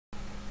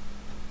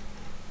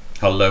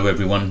Hello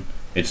everyone,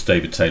 it's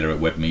David Taylor at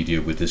Web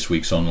Media with this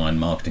week's online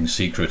marketing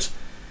secret.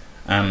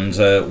 And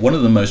one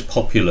of the most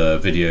popular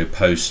video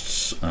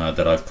posts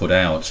that I've put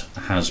out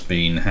has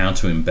been how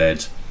to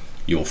embed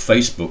your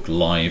Facebook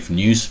Live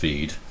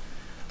newsfeed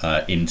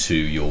into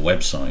your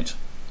website.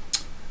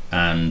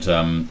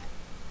 And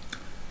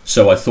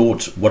so I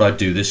thought what I'd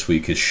do this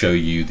week is show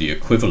you the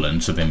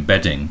equivalent of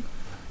embedding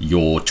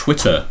your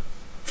Twitter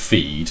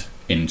feed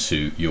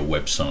into your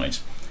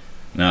website.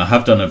 Now, I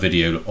have done a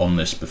video on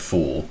this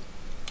before,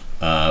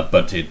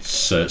 but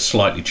it's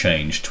slightly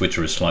changed.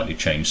 Twitter has slightly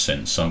changed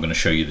since, so I'm going to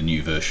show you the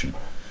new version.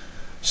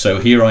 So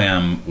here I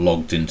am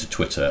logged into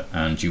Twitter,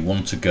 and you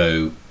want to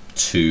go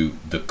to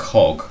the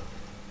cog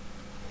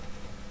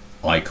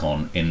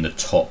icon in the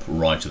top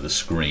right of the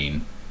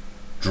screen,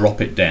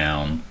 drop it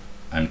down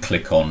and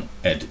click on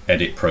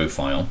Edit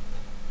Profile,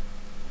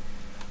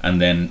 and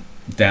then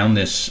down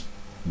this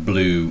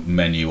blue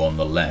menu on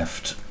the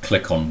left,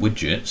 click on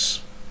Widgets,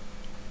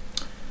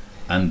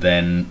 and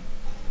then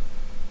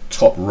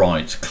top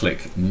right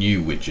click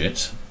New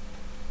Widget,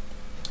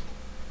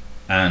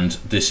 and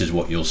this is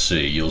what you'll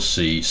see. You'll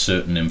see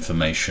certain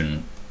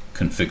information,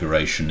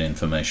 configuration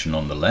information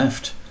on the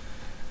left,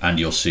 and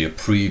you'll see a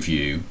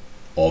preview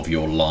of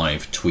your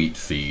live tweet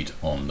feed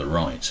on the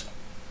right.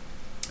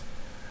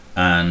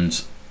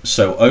 And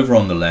so over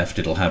on the left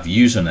it'll have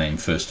username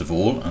first of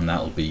all, and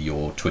that'll be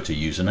your Twitter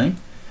username,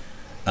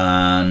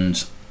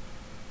 and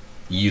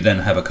you then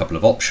have a couple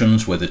of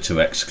options whether to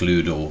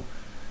exclude or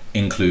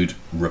include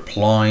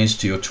replies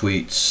to your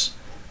tweets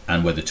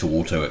and whether to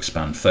auto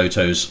expand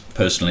photos.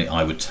 Personally,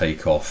 I would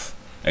take off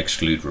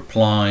exclude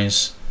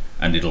replies,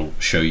 and it'll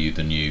show you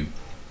the new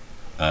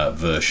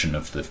version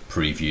of the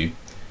preview.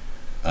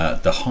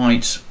 The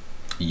height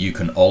you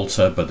can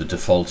alter, but the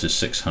default is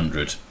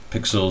 600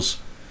 pixels.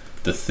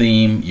 The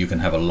theme, you can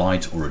have a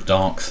light or a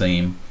dark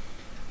theme,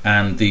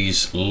 and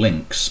these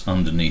links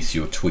underneath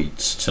your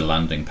tweets to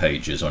landing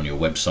pages on your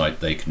website,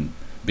 they can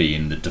be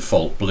in the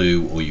default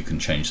blue, or you can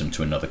change them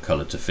to another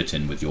color to fit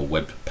in with your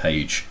web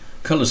page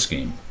color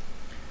scheme.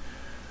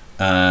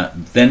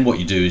 Then what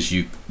you do is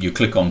you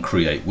click on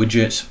Create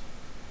Widget,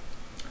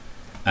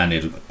 and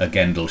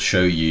it'll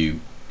show you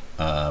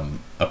a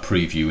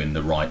preview in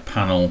the right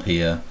panel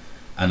here,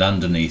 and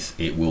underneath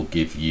it will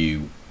give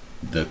you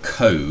the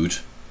code,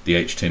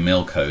 the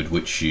HTML code,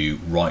 which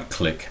you right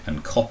click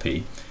and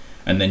copy,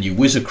 and then you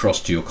whiz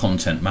across to your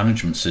content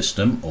management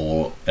system,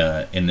 or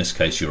in this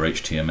case your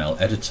HTML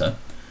editor,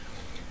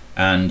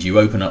 and you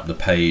open up the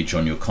page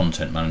on your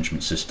content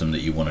management system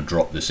that you want to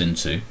drop this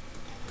into,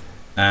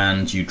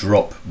 and you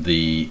drop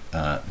the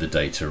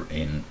data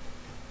in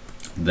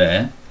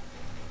there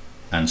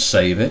and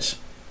save it,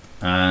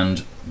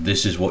 and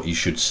this is what you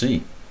should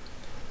see.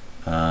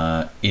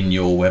 In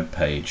your web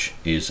page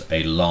is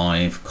a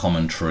live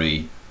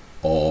commentary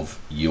of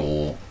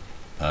your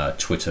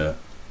Twitter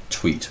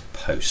tweet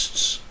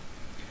posts.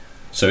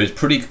 So it's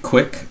pretty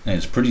quick and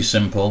it's pretty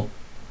simple.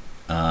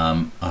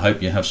 I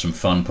hope you have some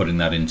fun putting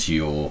that into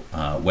your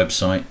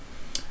website.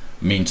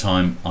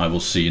 Meantime, I will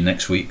see you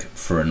next week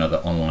for another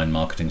online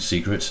marketing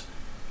secret,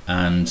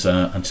 and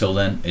until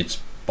then,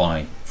 it's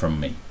bye from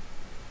me.